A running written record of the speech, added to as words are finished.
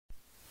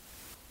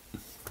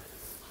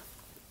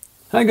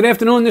Hi, good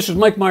afternoon. This is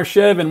Mike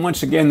Marshev, and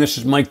once again, this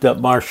is Mike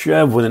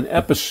Marshev with an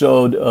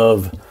episode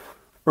of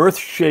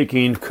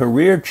earth-shaking,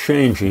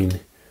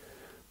 career-changing,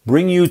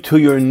 bring you to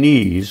your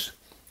knees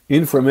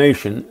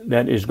information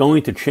that is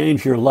going to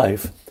change your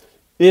life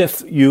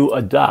if you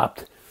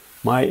adopt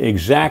my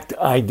exact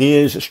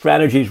ideas,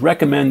 strategies,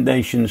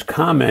 recommendations,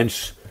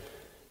 comments,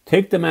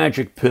 take the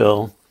magic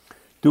pill,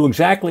 do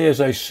exactly as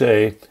I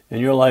say,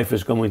 and your life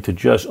is going to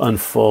just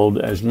unfold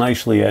as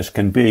nicely as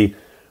can be.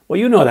 Well,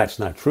 you know that's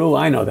not true.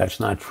 I know that's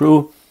not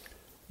true.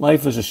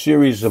 Life is a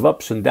series of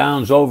ups and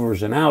downs,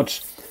 overs and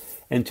outs.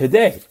 And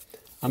today,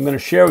 I'm going to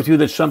share with you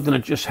that something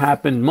that just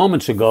happened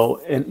moments ago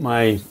in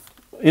my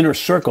Inner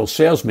Circle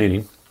sales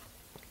meeting.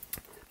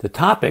 The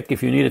topic,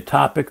 if you need a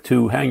topic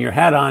to hang your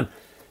hat on,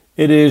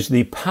 it is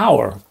the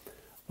power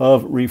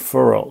of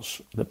referrals.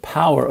 The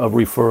power of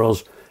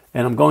referrals.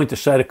 And I'm going to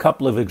cite a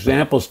couple of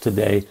examples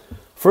today.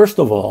 First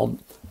of all,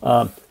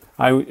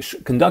 I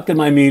conducted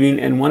my meeting,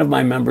 and one of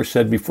my members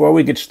said, before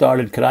we get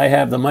started, could I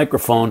have the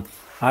microphone?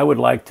 I would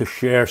like to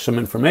share some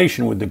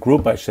information with the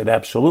group. I said,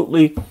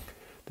 absolutely.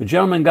 The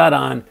gentleman got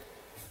on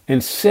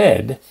and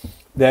said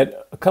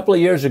that a couple of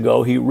years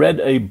ago, he read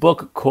a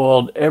book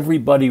called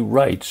Everybody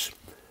Writes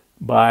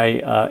by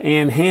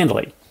Ann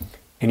Handley.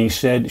 And he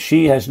said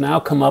she has now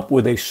come up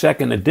with a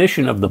second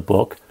edition of the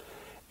book,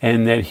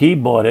 and that he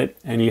bought it,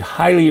 and he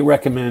highly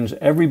recommends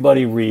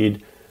everybody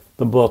read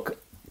the book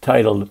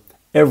titled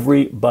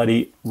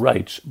Everybody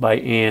Writes by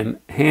Ann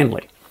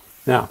Handley.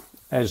 Now,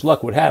 as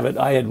luck would have it,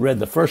 I had read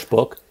the first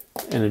book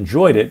and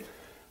enjoyed it,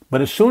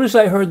 but as soon as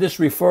I heard this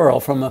referral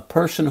from a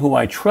person who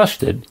I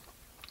trusted,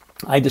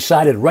 I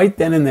decided right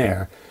then and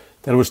there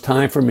that it was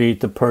time for me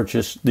to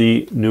purchase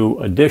the new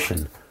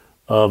edition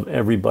of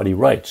Everybody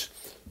Writes,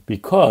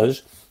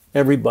 because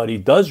everybody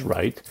does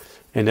write,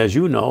 and as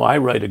you know, I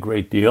write a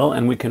great deal,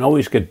 and we can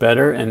always get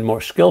better and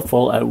more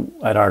skillful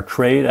at our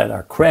trade, at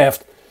our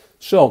craft.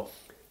 So,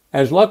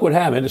 as luck would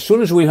have it, as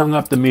soon as we hung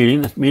up the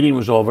meeting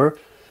was over,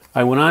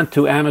 I went on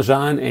to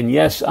Amazon, and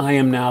yes, I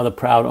am now the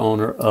proud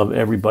owner of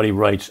Everybody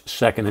Writes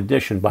second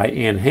edition by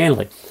Ann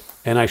Handley.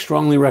 And I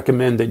strongly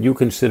recommend that you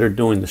consider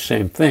doing the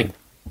same thing.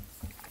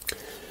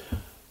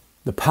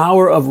 The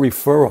power of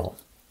referral.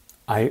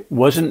 I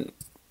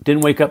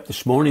didn't wake up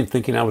this morning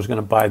thinking I was going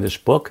to buy this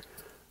book,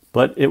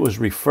 but it was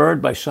referred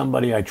by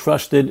somebody I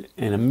trusted,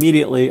 and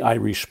immediately I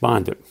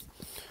responded.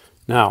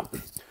 Now,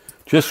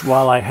 just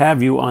while I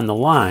have you on the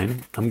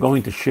line, I'm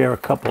going to share a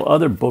couple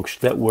other books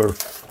that were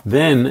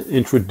then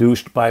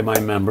introduced by my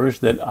members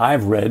that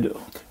I've read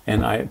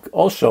and I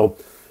also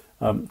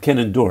can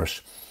endorse.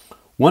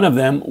 One of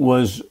them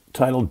was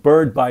titled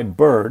Bird by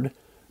Bird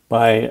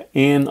by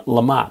Anne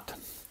Lamott.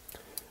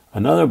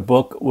 Another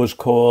book was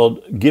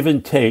called Give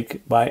and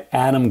Take by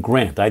Adam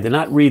Grant. I did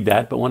not read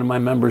that, but one of my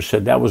members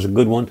said that was a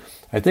good one.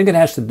 I think it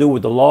has to do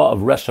with the law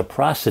of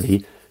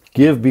reciprocity,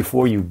 give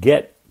before you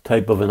get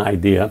type of an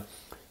idea.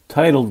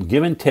 Titled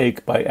Give and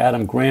Take by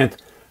Adam Grant.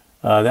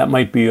 That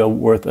might be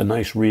worth a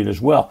nice read as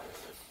well.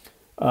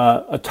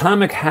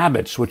 Atomic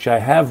Habits, which I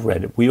have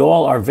read. We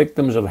all are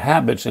victims of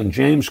habits, and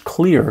James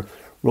Clear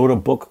wrote a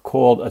book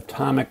called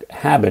Atomic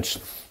Habits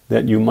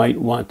that you might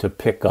want to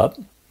pick up.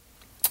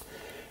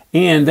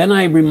 And then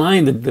I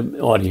reminded the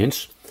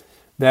audience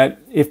that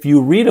if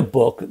you read a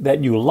book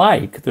that you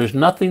like, there's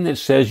nothing that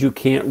says you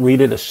can't read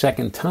it a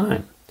second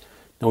time.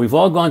 Now, we've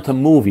all gone to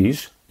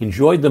movies,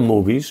 enjoyed the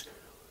movies,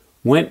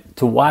 went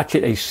to watch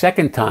it a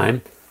second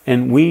time,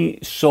 and we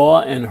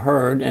saw and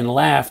heard and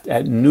laughed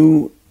at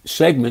new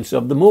segments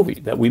of the movie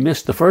that we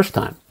missed the first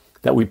time,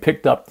 that we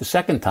picked up the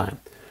second time.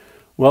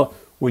 Well,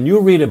 when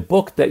you read a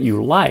book that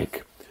you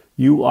like,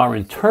 you are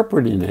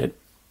interpreting it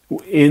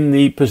in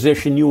the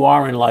position you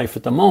are in life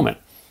at the moment.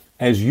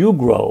 As you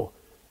grow,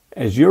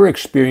 as your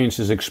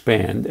experiences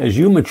expand, as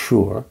you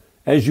mature,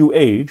 as you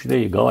age, there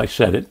you go, I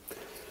said it,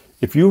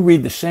 if you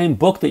read the same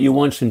book that you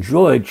once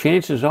enjoyed,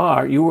 chances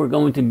are you are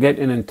going to get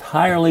an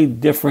entirely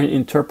different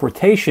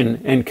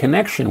interpretation and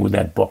connection with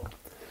that book.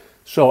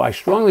 So I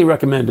strongly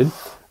recommended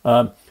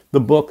the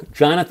book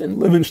Jonathan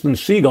Livingston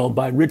Seagull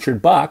by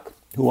Richard Bach,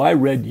 who I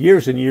read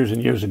years and years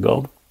and years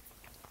ago.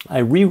 I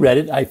reread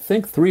it, I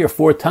think 3 or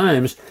 4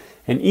 times,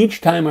 and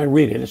each time I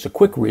read it, it's a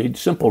quick read,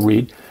 simple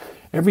read.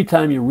 Every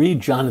time you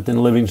read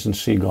Jonathan Livingston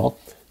Seagull,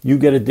 you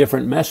get a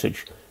different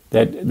message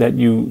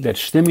that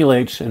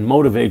stimulates and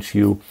motivates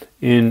you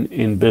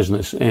in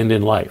business and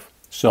in life.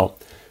 So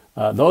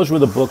those were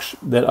the books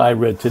that I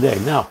read today.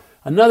 Now,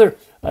 another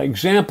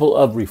example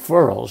of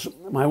referrals.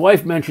 My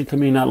wife mentioned to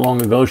me not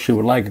long ago she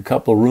would like a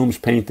couple of rooms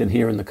painted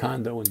here in the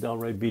condo in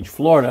Delray Beach,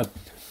 Florida.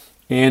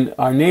 And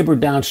our neighbor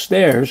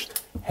downstairs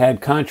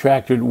had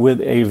contracted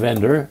with a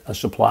vendor, a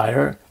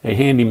supplier, a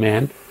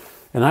handyman.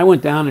 And I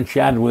went down and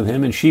chatted with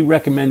him, and she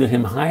recommended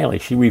him highly.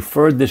 She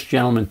referred this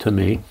gentleman to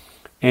me,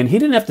 and he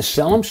didn't have to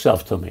sell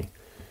himself to me.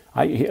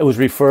 It was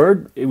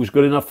referred. It was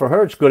good enough for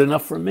her. It's good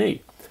enough for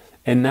me.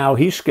 And now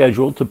he's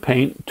scheduled to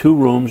paint 2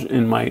 rooms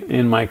in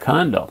my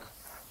condo.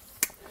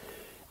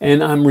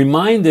 And I'm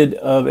reminded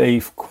of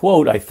a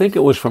quote, I think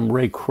it was from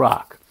Ray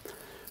Kroc,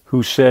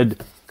 who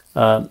said,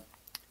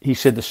 he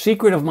said, the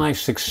secret of my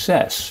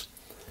success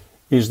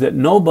is that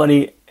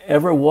nobody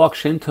ever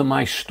walks into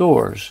my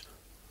stores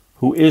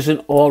who isn't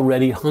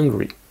already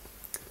hungry.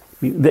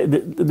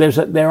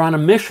 They're on a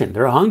mission.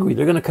 They're hungry.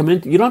 They're going to come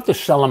in. You don't have to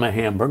sell them a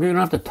hamburger. You don't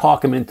have to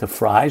talk them into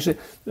fries.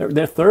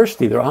 They're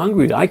thirsty. They're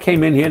hungry. I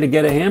came in here to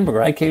get a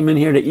hamburger. I came in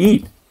here to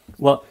eat.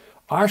 Well,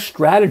 our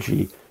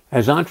strategy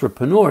as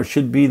entrepreneurs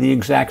should be the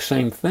exact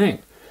same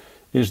thing,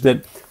 is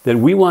that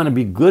we want to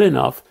be good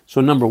enough.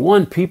 So number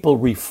one, people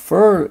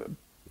refer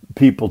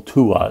people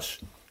to us,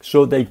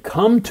 so they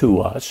come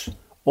to us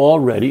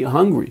already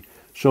hungry.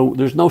 So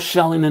there's no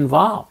selling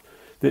involved.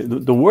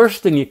 The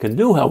worst thing you can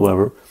do,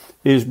 however,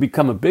 is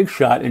become a big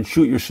shot and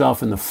shoot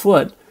yourself in the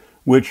foot,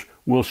 which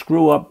will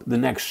screw up the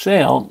next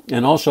sale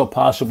and also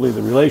possibly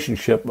the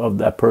relationship of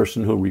that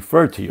person who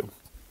referred to you.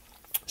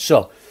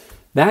 So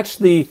that's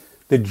the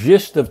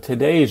gist of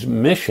today's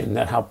mission,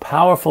 that how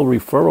powerful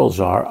referrals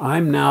are.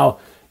 I'm now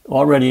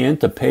already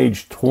into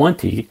page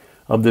 20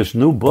 of this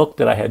new book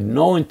that I had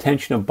no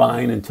intention of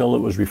buying until it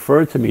was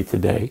referred to me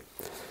today.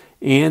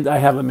 And I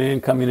have a man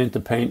coming in to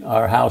paint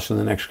our house in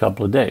the next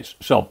couple of days.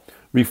 So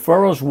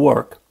referrals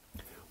work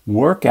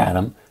at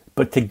them.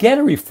 But to get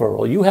a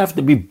referral, you have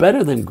to be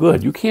better than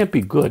good. You can't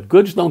be good.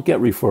 Goods don't get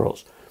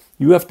referrals.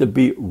 You have to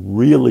be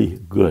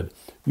really good.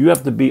 You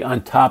have to be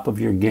on top of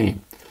your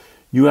game.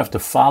 You have to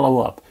follow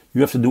up.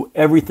 You have to do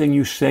everything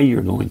you say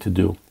you're going to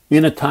do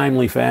in a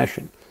timely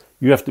fashion.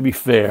 You have to be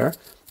fair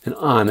and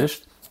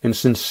honest and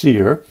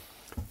sincere,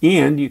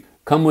 and you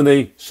come with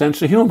a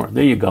sense of humor.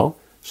 There you go,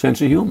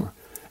 sense of humor.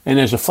 And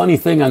there's a funny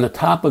thing on the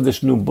top of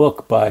this new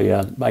book by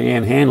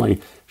Ann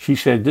Handley. She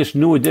said this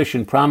new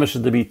edition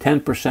promises to be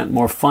 10%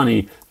 more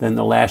funny than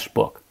the last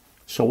book.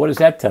 So what does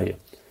that tell you?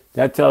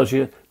 That tells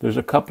you there's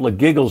a couple of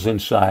giggles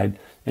inside,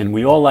 and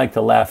we all like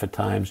to laugh at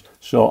times.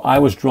 So I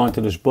was drawn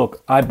to this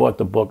book. I bought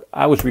the book.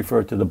 I was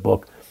referred to the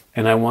book,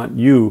 and I want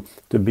you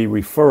to be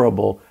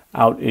referable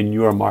out in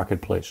your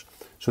marketplace.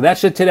 So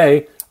that's it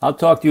today. I'll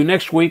talk to you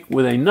next week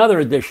with another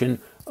edition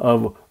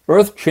of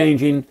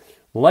earth-changing,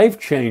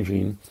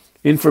 life-changing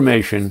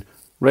information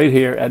right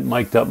here at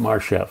Mic'd Up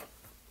Marchev.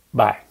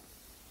 Bye.